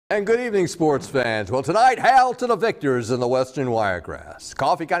And good evening, sports fans. Well, tonight, hail to the victors in the Western Wiregrass.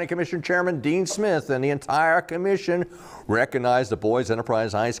 Coffee County Commission Chairman Dean Smith and the entire commission recognized the Boys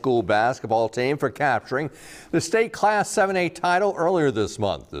Enterprise High School basketball team for capturing the state Class 7A title earlier this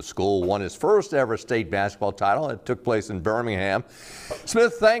month. The school won its first ever state basketball title. It took place in Birmingham.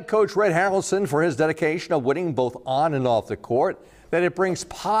 Smith thanked Coach Red Harrelson for his dedication of winning both on and off the court, that it brings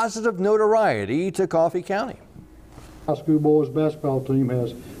positive notoriety to Coffee County. High school boys basketball team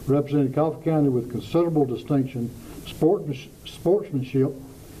has represented Coffee County with considerable distinction, sportsmanship,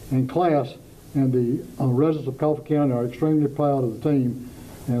 and class, and the residents of Coffee County are extremely proud of the team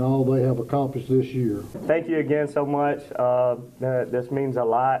and all they have accomplished this year. Thank you again so much. This means a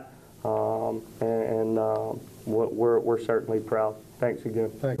lot, and we're certainly proud. Thanks again.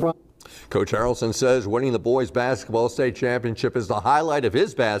 Thank you. Coach Harrelson says winning the boys basketball state championship is the highlight of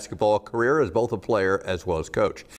his basketball career as both a player as well as coach.